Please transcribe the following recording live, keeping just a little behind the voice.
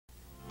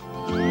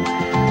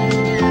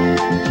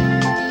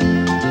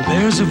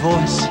a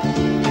voice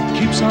that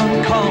keeps on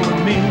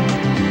calling me.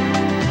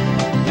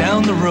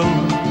 Down the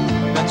road,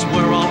 that's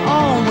where I'll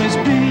always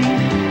be.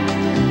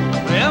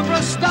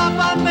 Every stop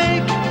I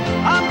make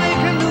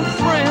a new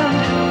friend.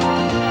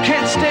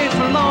 Can't stay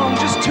for long,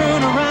 just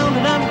turn around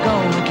and I'm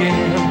gone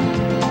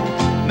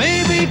again.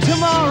 Maybe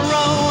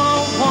tomorrow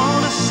I'll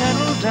wanna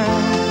settle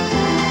down.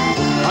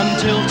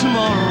 Until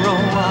tomorrow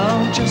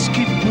I'll just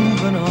keep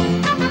moving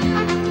on.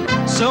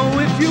 So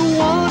if you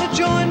wanna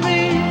join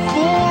me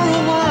for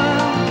a while,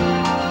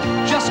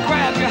 just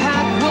grab your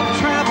hat, we'll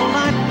travel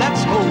like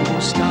that's Hobo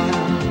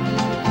style.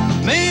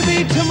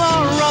 Maybe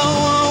tomorrow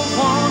I'll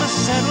wanna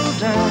settle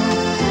down.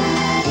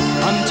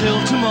 Until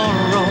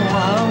tomorrow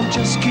I'll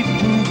just keep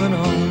moving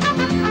on.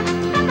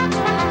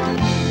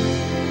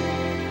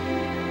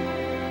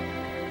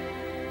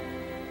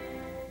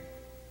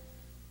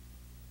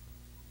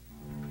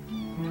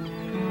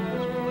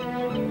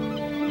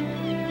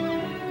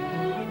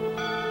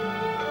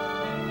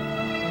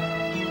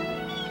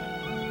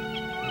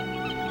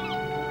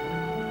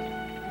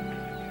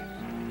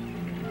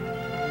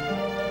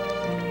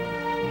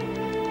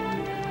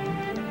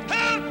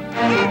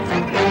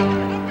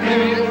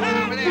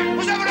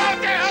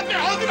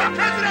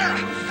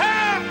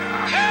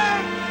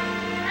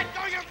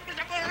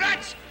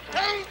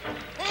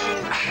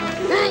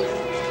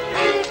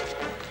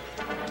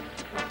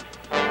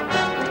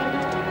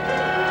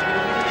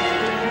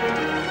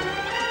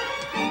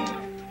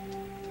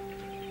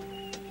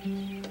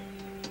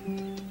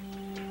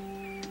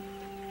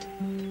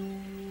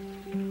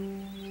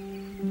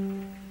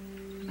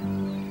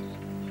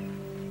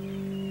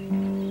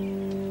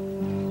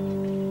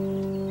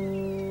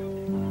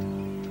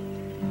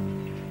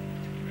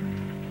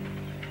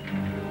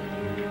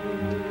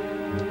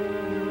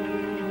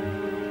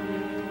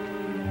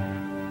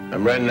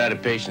 I'm running out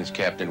of patience,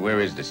 Captain.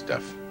 Where is this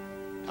stuff?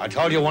 I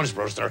told you once,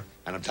 Brewster,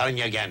 and I'm telling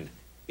you again.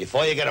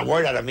 Before you get a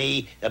word out of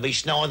me, there'll be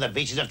snow on the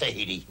beaches of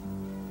Tahiti.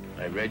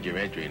 I read your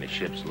entry in the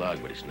ship's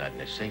log, but it's not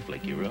in a safe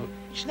like you wrote.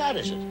 It's not,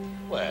 is it?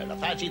 Well, I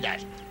fancy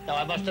that. No,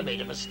 I must have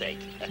made a mistake.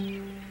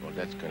 Well,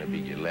 that's gonna be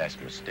your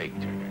last mistake,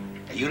 Turner.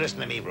 Now, you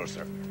listen to me,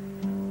 Brewster.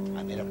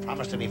 I made a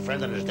promise to me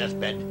friend on his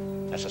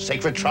deathbed. That's a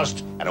sacred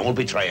trust, and I won't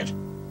betray it.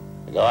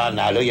 Go on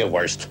now, do your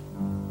worst.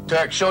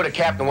 Turk, show the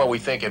captain what we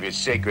think of his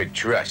sacred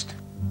trust.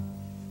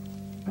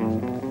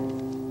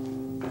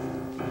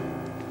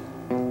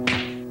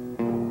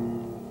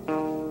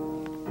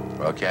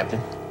 Well,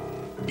 Captain,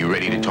 you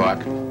ready to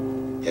talk?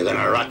 You're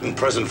gonna rot in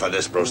prison for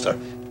this, Brewster.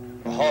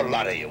 A whole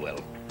lot of you will.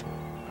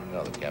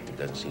 Well, the captain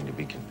doesn't seem to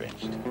be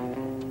convinced.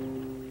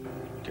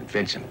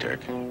 Convince him,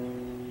 Turk.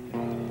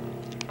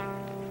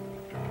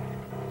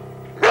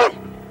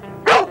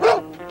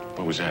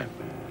 What was that?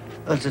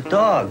 Oh, it's a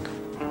dog.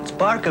 It's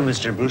barking,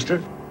 Mr.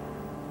 Brewster.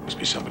 Must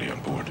be somebody on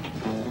board.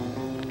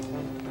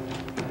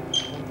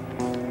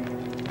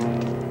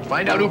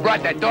 Find out who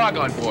brought that dog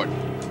on board.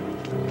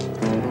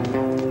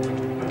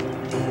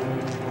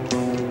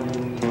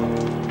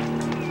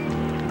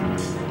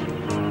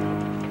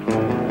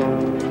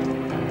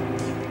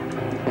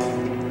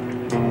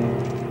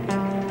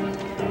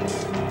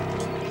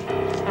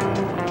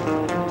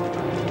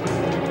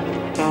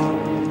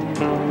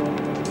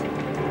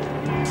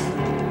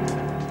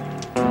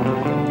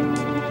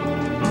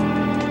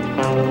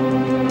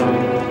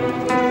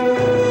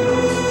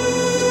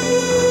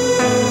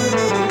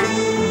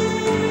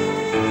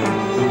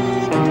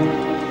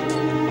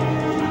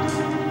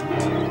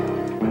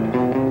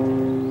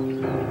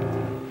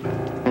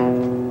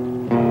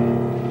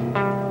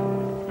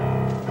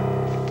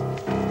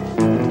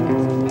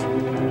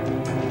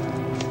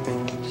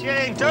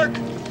 Turk?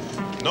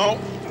 No,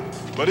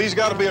 but he's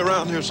got to be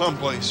around here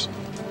someplace.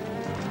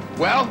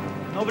 Well?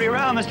 Nobody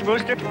around, Mr.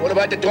 Brewster. What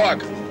about the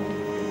dog?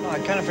 Oh, I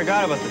kind of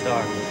forgot about the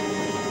dog.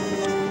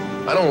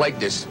 I don't like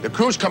this. The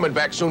crew's coming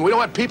back soon. We don't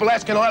want people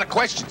asking a lot of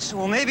questions.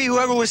 Well, maybe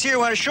whoever was here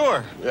went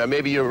ashore. Yeah,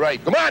 maybe you're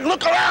right. Come on,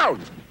 look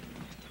around!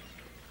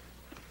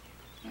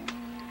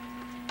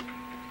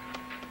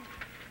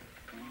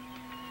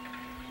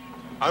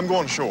 I'm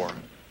going ashore.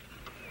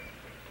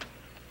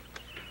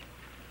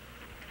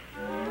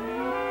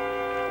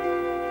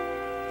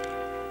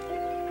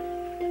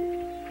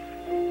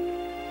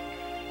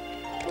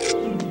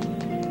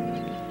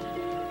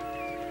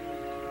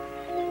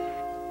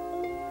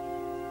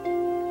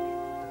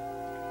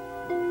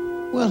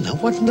 Well, now,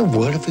 what in the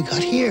world have we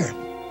got here?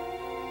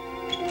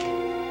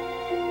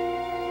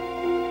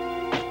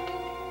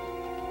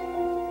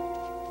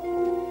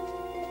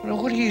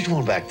 Well, what are you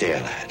doing back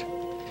there, lad?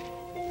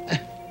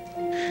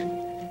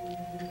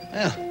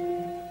 Well,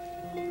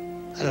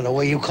 I don't know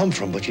where you come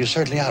from, but you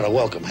certainly are a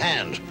welcome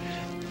hand.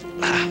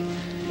 Well,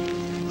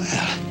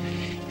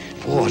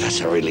 boy, that's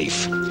a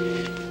relief.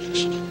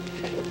 Listen,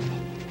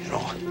 you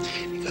know,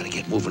 we gotta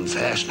get moving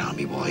fast now,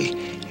 me boy,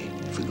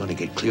 if we're gonna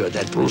get clear of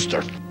that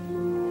Brewster.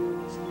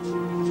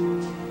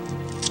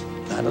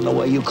 I don't know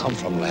where you come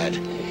from, lad,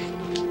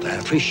 but I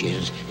appreciate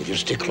it if you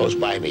stick close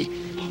by me.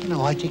 You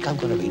know, I think I'm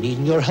going to be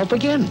needing your help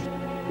again.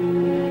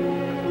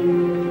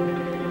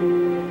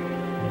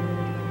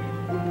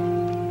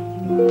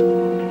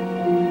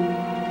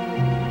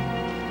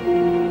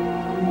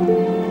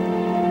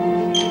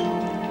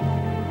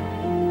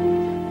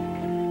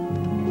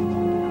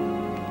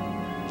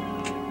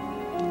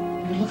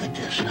 Look at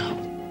this now.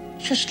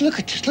 Just look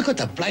at this. Look what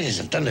the blighters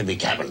have done to me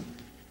cabin.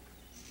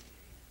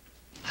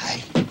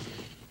 Hey,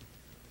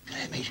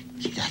 mate,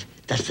 see that?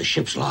 That's the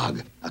ship's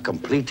log. A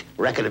complete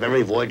record of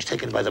every voyage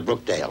taken by the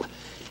Brookdale.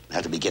 I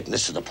have to be getting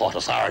this to the Port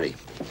Authority.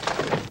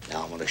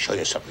 Now I'm going to show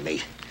you something,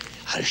 mate.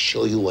 I'll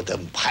show you what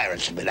them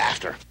pirates have been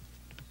after.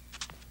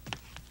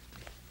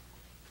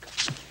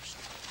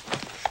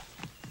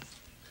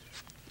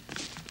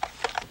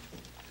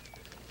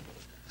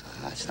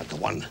 That's not the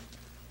one.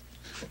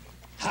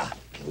 Ha!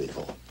 Here we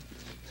go.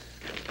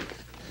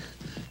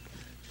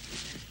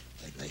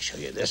 Let me show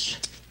you this.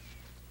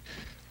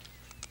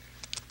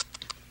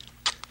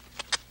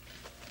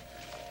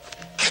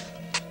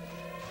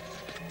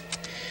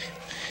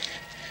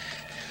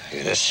 Look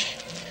at this.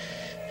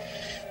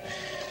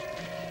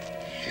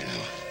 You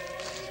know.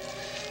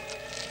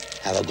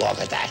 Have a go at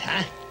that,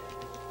 huh?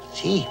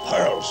 See?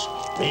 Pearls.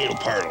 Real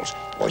pearls.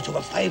 Worth over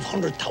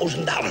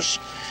 $500,000.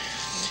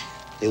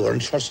 They were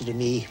entrusted to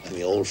me by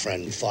my old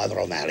friend, Father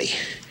O'Malley.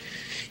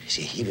 You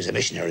see, he was a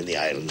missionary in the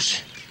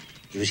islands.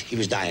 He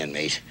was dying,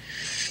 mate.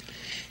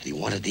 And he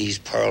wanted these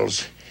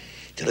pearls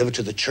delivered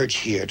to the church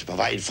here to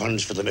provide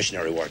funds for the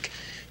missionary work.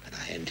 And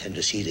I intend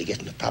to see they get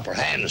in the proper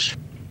hands.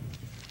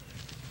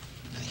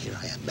 Now, here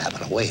I am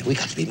babbling away, and we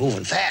got to be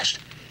moving fast.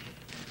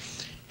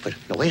 But,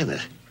 now, wait a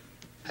minute.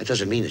 That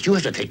doesn't mean that you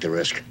have to take the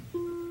risk.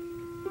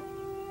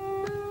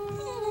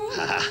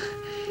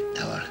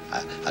 Now,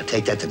 I'll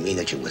take that to mean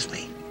that you're with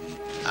me.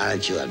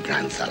 Aren't you a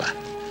grand fella?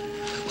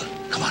 Well,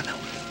 come on now.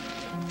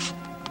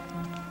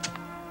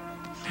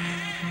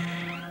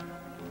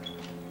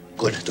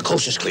 Good, the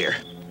coast is clear.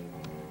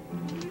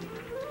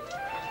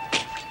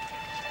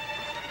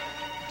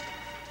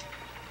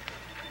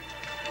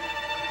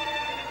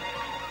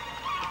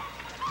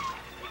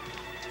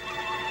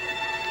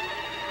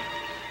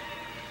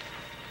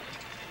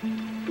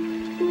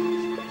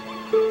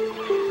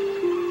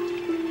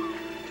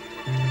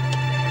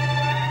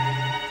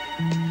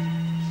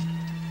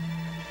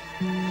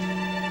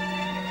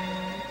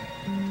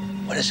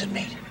 What does it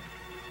mean?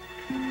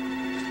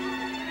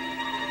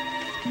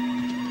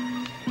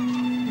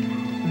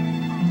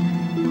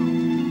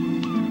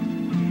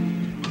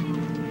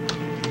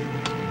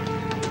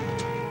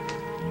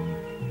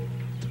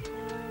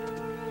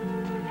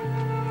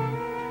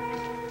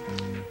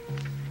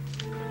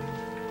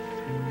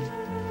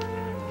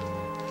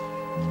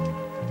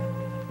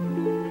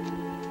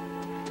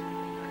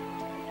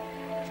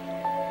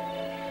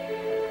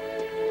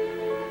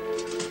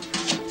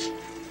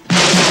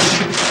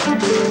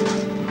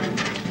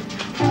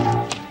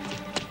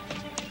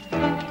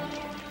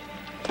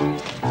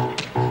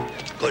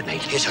 Good,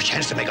 mate. Here's our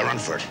chance to make a run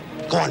for it.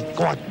 Go on,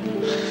 go on.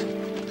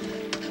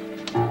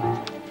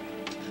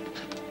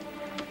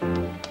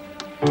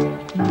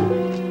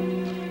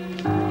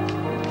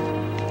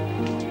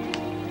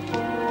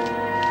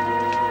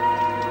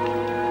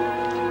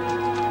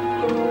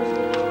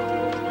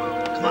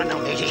 Come on now,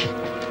 matey.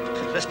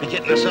 Let's be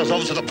getting ourselves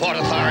over to the Port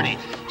Authority.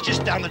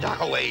 Just down the dock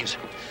a ways.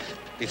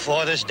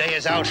 Before this day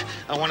is out,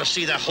 I want to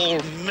see the whole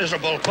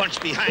miserable bunch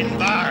behind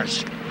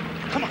bars.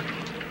 Come on.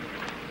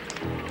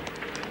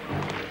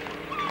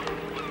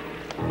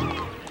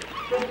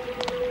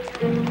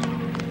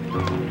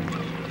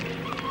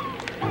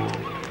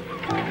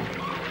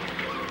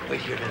 Wait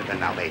here a minute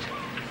now, mate.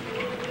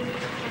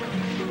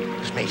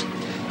 Just, mate,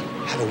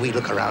 have a wee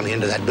look around the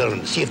end of that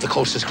building. See if the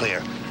coast is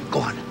clear. Go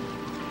on.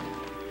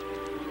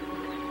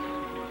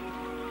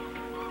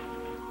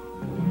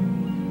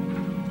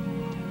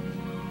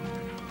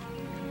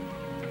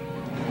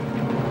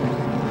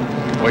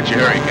 What'd you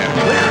hurry,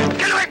 Captain?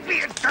 Get away from me,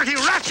 you dirty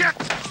ratchet!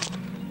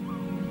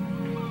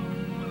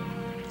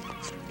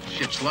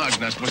 Ship's log's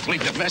not supposed to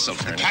leave the vessel,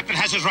 Turner. The captain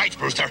has his rights,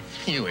 Brewster.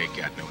 You ain't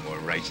got no more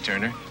rights,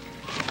 Turner.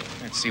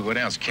 Let's see what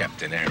else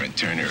Captain Aaron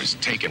Turner has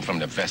taken from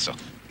the vessel.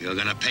 You're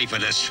gonna pay for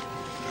this.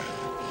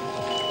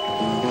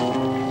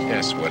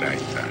 Just what I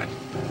thought.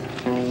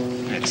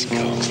 Let's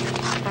go.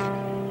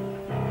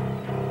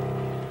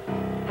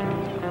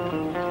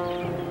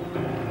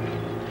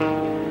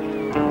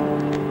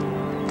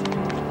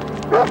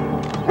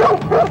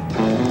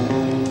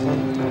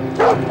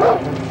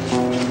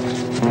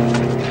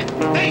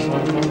 Mate!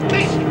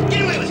 Mate!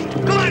 Get away with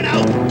it! Go on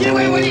now! Get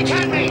away when you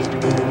can, mate!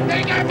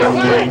 They got the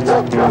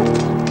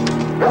flags!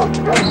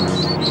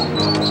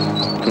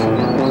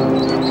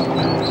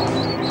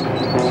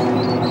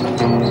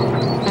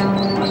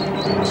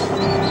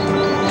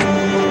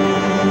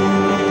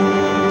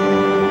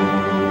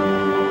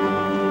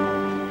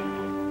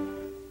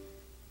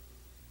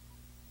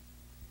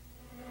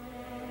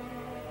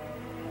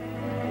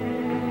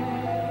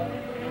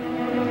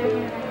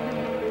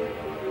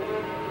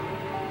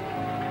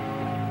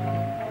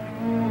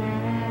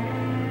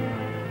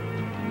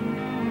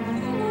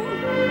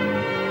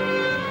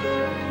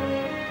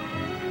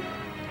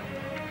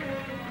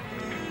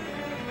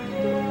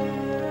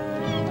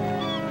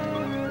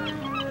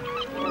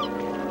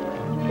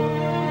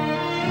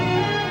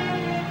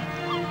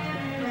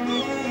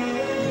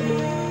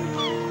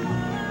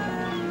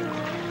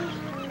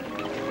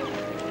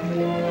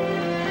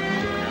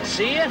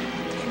 see you.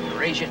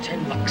 Raise you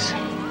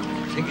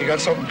 $10. Think you got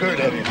something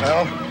good at you,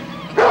 pal?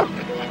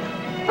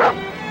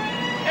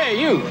 Hey,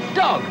 you,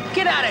 dog,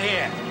 get out of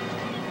here.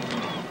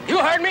 You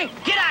heard me?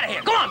 Get out of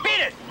here. Go on,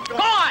 beat it. Go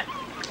on.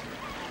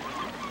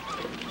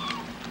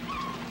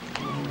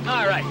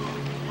 All right.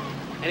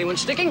 Anyone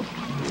sticking?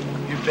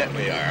 You bet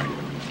we are.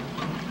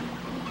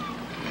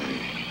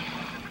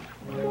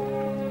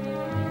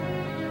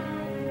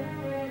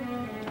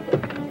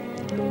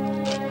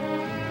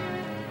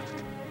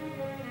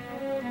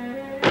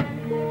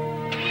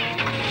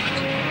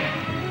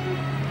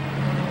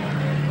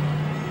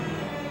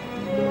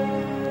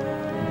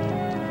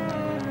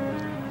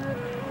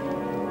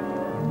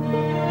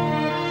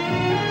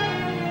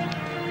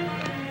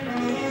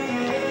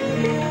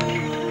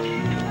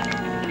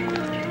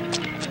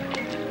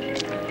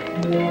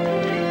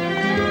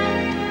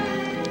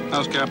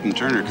 How's Captain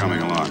Turner coming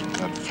along?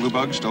 That flu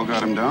bug still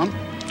got him down?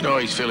 No,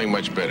 he's feeling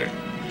much better.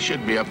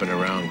 Should be up and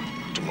around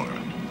tomorrow.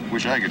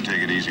 Wish I could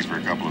take it easy for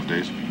a couple of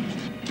days.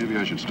 Maybe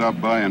I should stop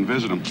by and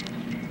visit him.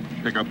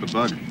 Pick up the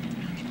bug.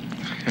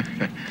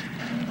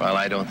 Well,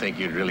 I don't think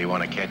you'd really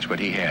want to catch what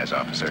he has,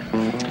 officer.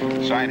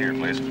 Sign here,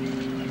 please.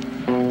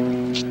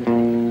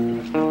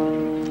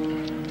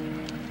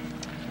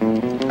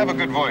 Have a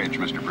good voyage,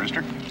 Mr.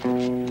 Brewster.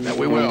 That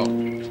we will.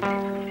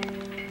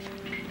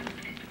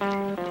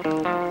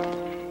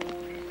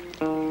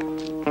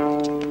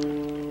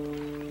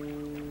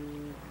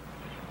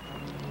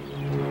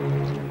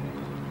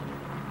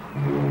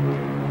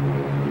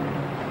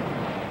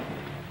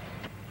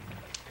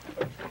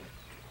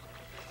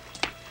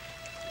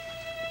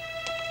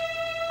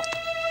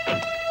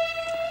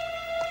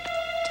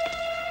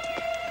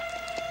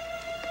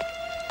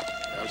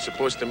 I'm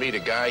supposed to meet a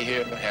guy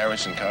here,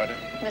 Harrison Carter.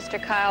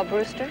 Mr. Kyle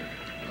Brewster?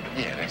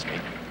 Yeah, that's me.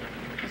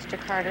 Mr.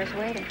 Carter's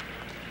waiting.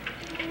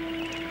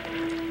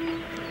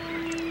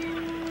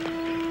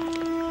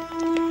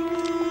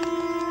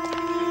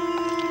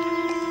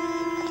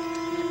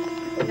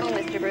 No,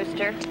 Mr.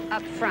 Brewster,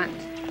 up front.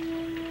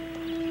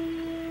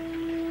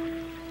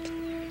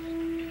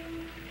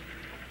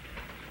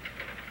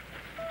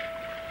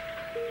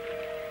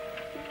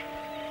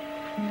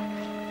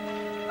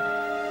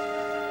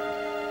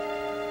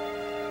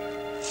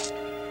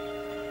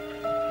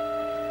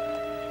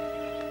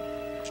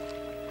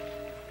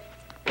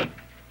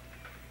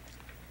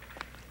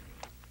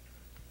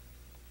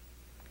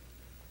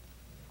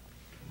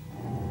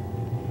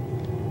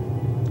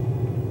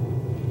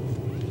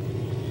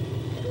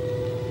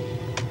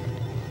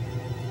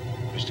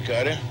 Mr.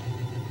 Carter,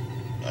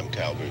 I'm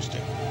Kyle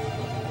Brewster.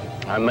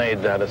 I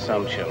made that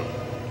assumption.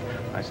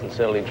 I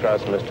sincerely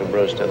trust, Mr.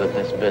 Brewster, that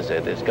this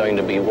visit is going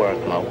to be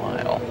worth my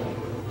while.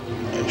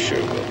 I'm sure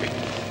it will be.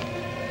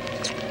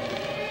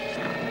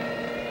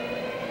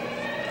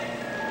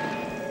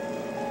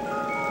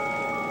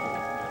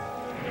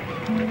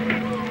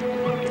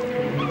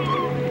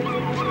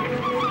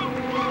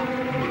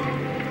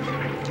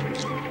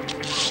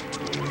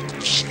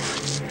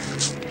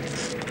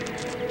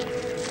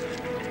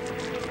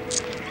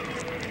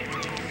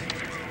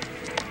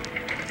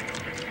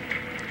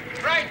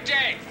 Right,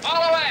 Jay.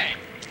 All the way.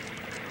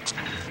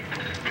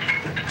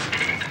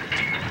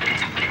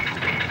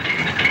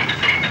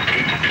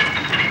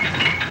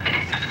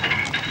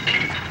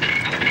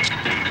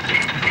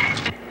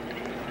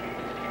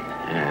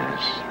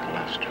 Yes, the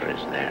luster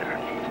is there.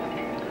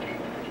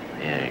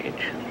 The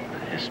age, the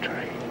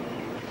history.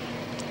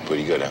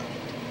 Pretty good, huh?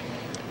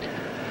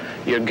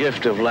 Your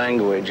gift of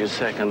language is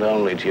second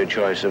only to your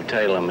choice of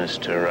tailor,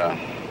 Mr.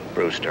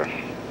 Brewster.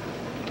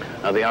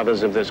 Are the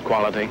others of this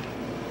quality?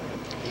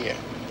 Yeah.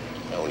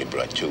 I only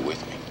brought 2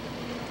 with me.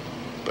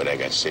 But I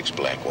got 6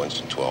 black ones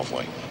and 12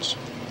 white ones.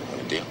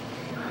 Want a deal?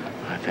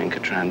 I think a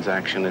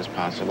transaction is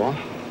possible.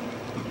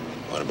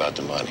 What about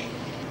the money?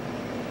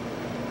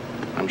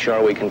 I'm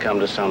sure we can come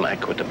to some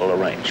equitable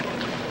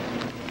arrangement.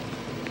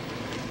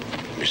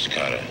 Mr.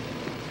 Carter,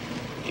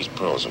 these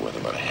pearls are worth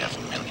about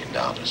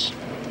 $500,000.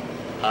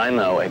 I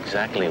know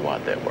exactly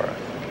what they're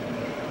worth.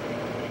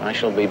 I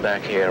shall be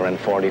back here in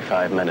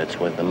 45 minutes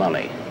with the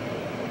money.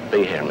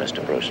 Be here,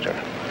 Mr. Brewster,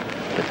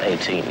 with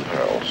 18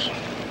 pearls.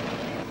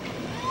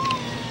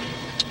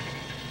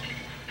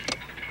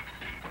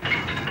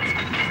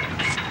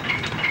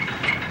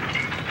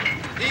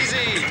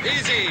 Easy,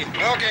 easy.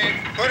 Okay,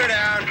 put her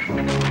down.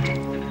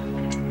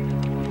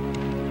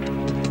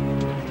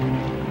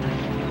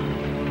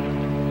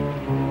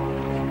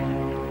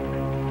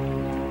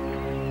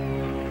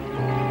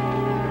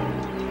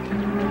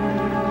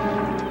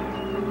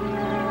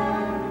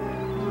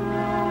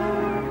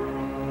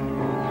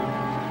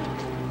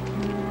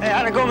 Hey,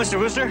 how'd it go, Mr.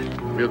 Brewster?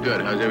 Real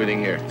good. How's everything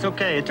here? It's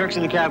okay. Turk's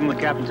in the cabin with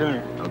Captain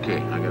Turner. Okay,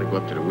 I gotta go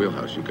up to the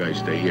wheelhouse. You guys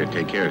stay here,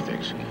 take care of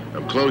things.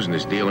 I'm closing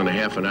this deal in a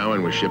half an hour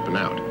and we're shipping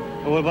out.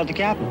 Well, what about the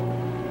captain?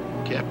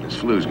 Captain's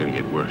flu's gonna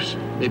get worse.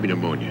 Maybe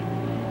pneumonia.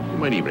 You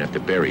might even have to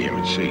bury him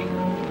and see.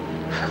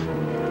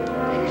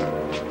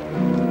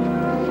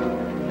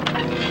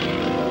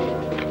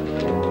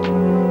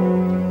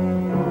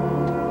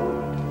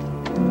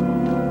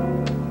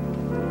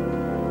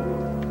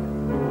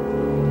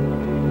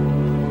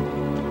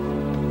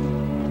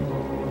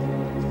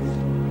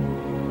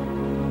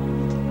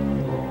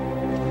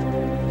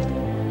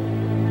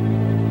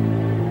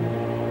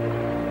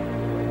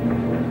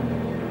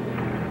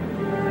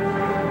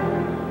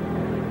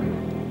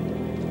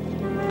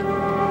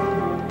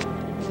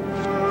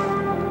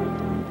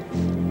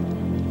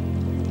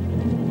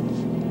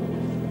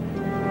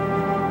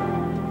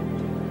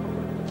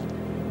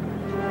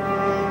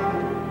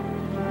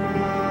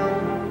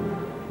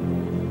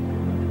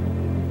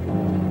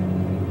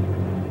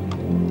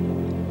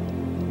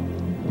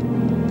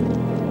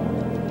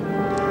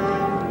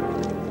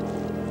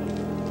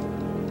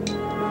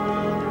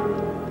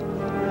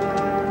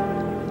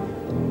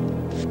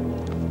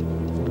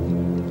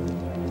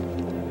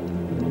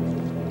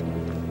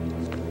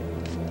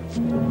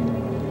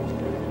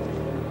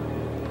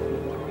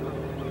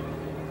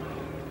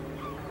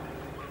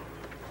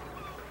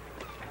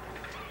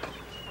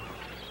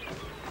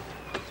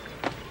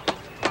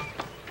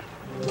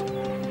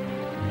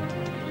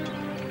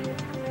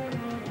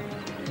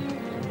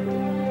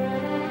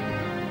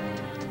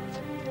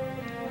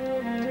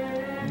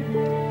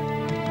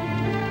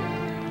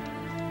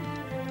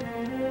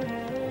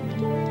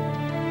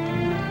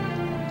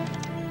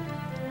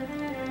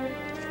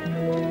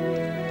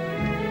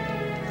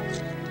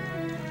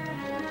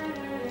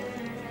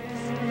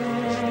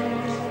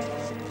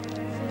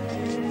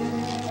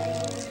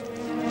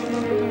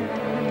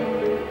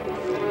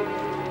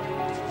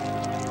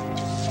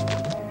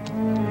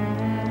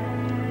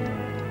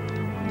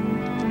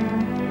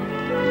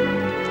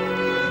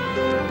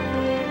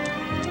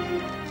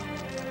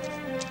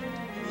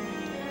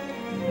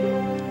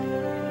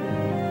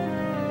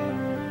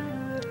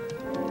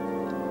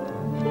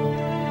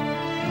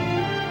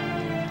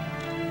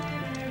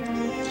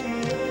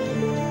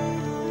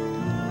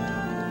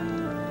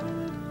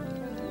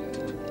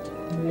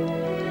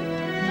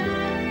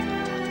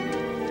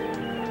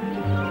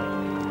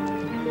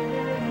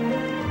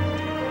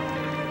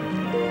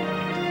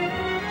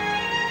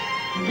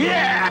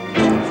 Yeah!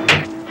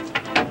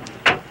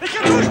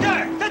 Mr.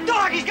 Brewster! The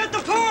dog! He's got the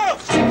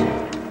pearls!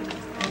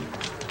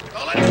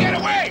 Don't let him get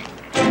away!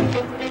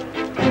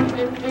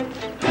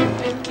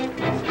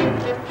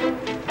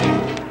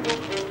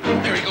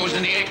 There he goes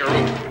in the anchor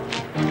room.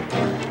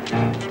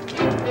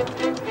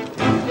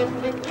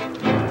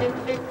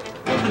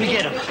 Let me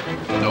get him.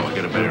 No, I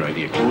got a better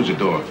idea. Close the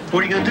door.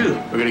 What are you gonna do?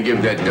 We're gonna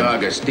give that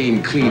dog a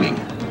steam cleaning.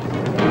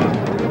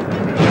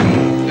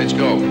 Let's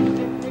go.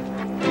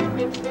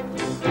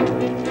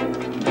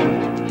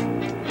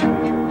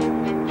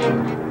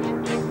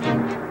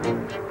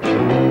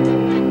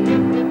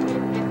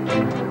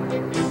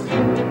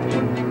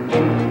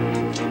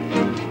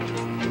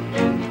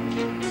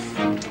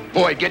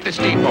 Boy, get the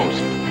steam hose.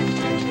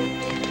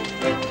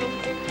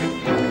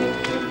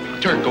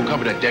 Turk, go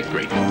cover that deck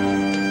grate.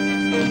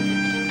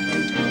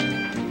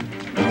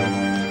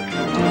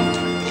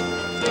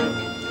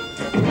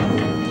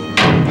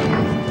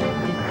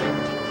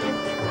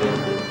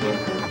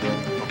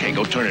 Okay,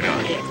 go turn it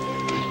on.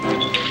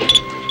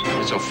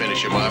 This'll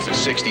finish him off in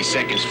 60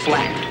 seconds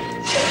flat.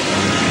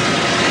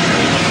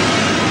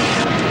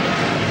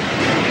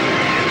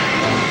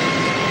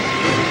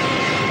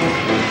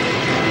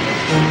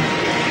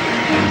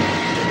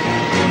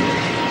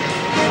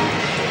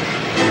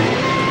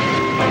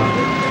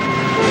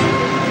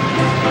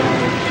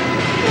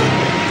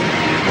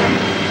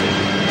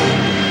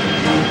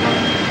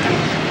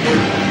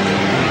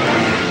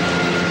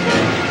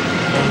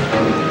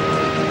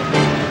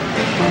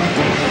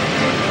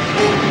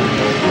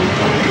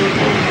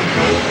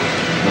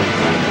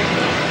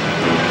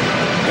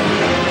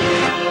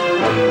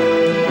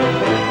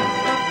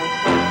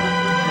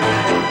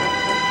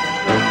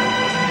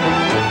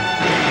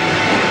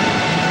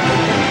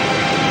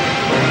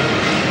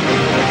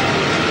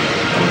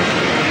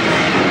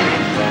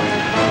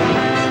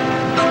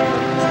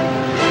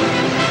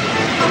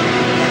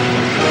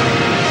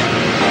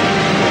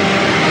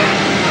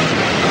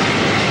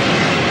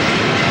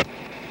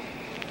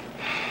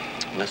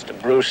 Mr.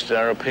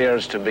 Brewster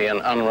appears to be an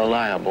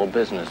unreliable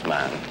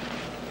businessman.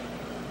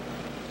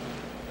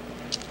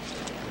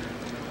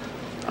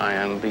 I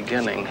am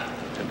beginning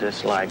to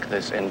dislike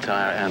this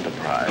entire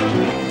enterprise.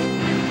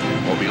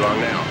 Won't be long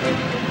now.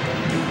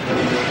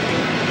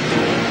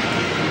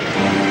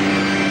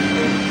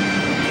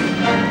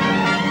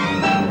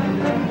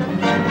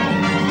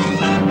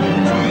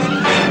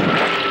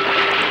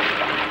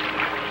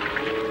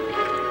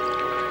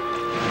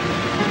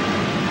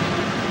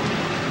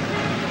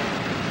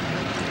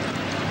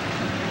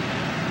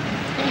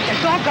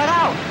 The dog got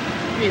out!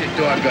 What do you mean the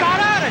dog Got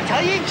out, I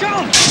tell you, he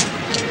jumped!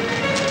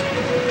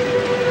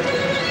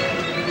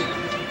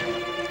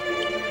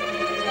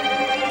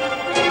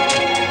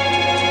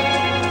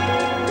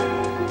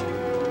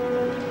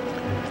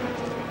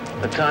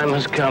 The time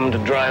has come to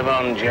drive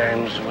on,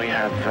 James. We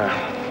have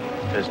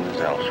business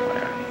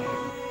elsewhere.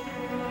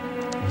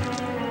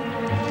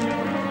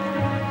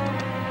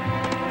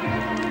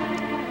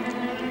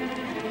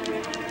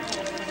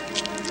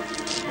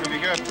 What have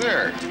you got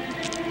there?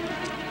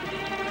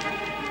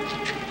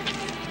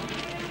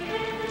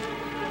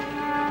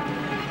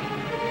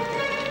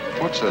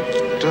 What's a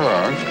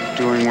dog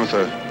doing with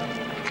a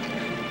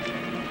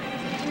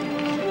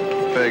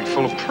bag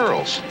full of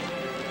pearls?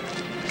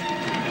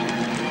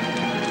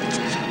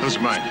 Those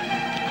are mine.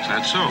 Is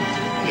that so?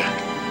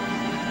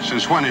 Yeah.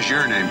 Since when is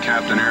your name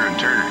Captain Aaron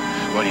Turner?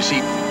 Well, you see...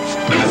 Here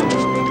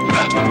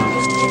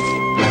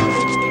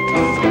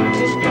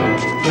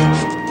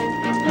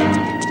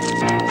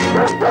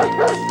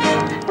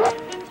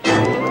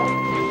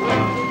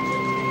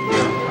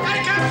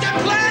comes the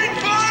plane,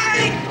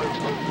 boy!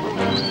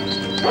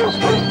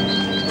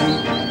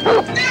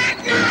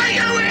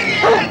 You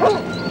idiot!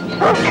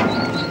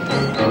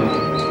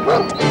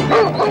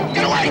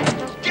 Get away!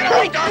 Get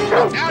away, dog!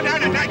 Down, down,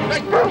 down, down.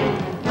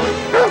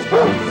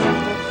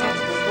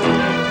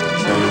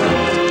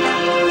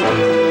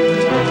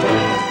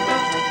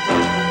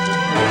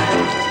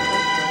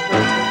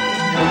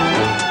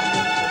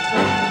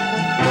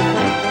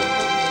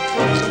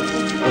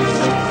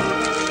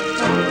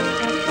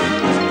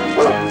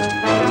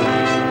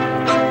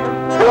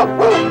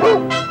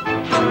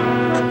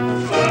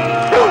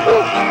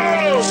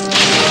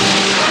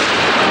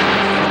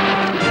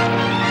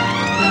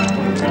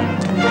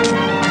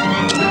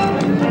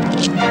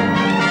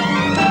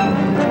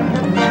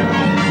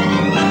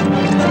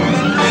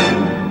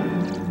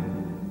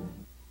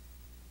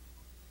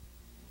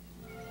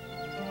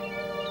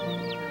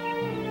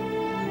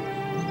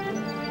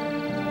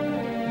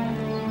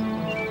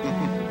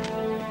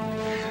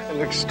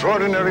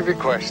 extraordinary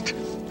bequest.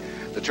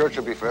 The church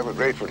will be forever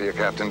grateful to you,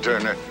 Captain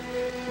Turner.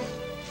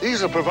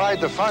 These will provide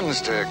the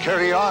funds to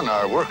carry on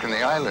our work in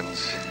the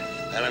islands.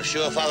 And I'm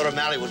sure Father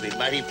O'Malley would be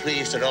mighty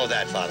pleased to know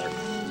that, Father.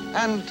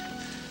 And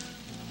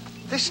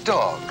this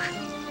dog,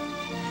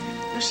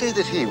 you say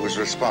that he was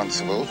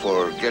responsible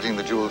for getting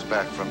the jewels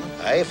back from him?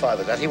 Aye,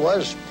 Father, that he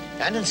was.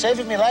 And in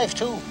saving me life,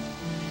 too.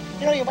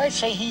 You know, you might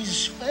say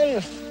he's,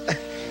 well,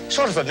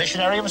 sort of a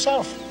missionary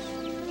himself.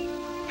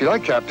 If you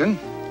like, Captain,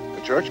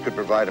 the church could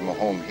provide him a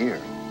home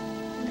here.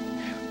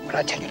 But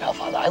I tell you now,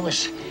 Father, I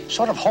was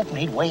sort of hoping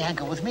he'd weigh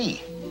anchor with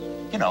me.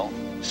 You know,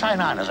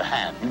 sign on as a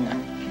hand.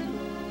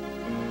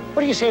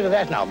 What do you say to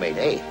that now, mate,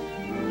 eh?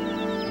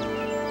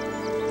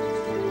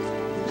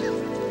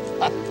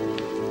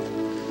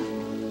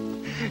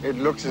 It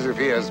looks as if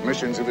he has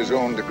missions of his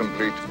own to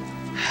complete.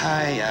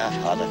 Aye, yeah,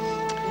 Father.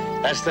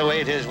 That's the way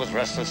it is with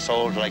restless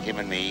souls like him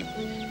and me.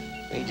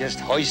 We just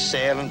hoist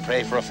sail and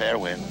pray for a fair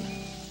wind.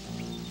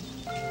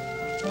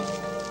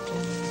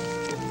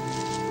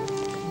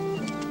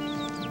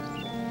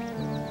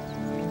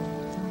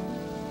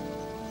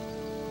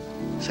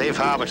 Safe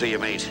harbor to you,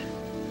 mate.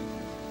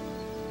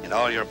 In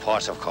all your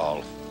ports of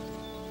call.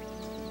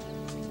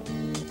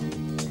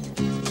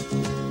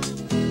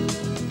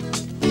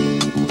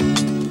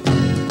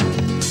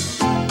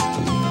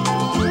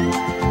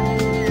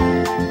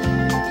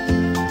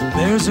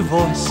 There's a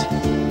voice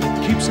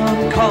that keeps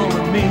on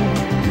calling me.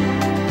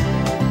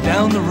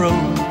 Down the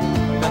road,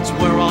 that's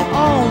where I'll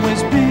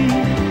always be.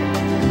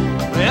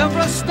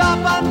 Every stop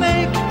I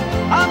make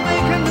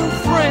a new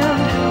friend.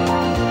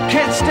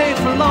 Can't stay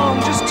for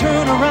long, just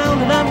turn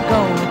around and I'm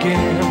gone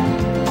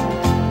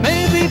again.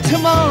 Maybe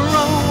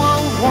tomorrow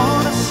I'll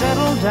wanna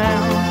settle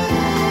down.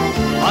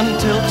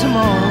 Until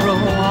tomorrow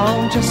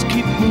I'll just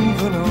keep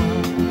moving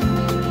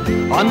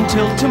on.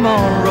 Until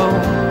tomorrow,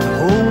 the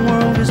whole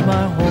world is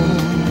my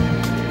home.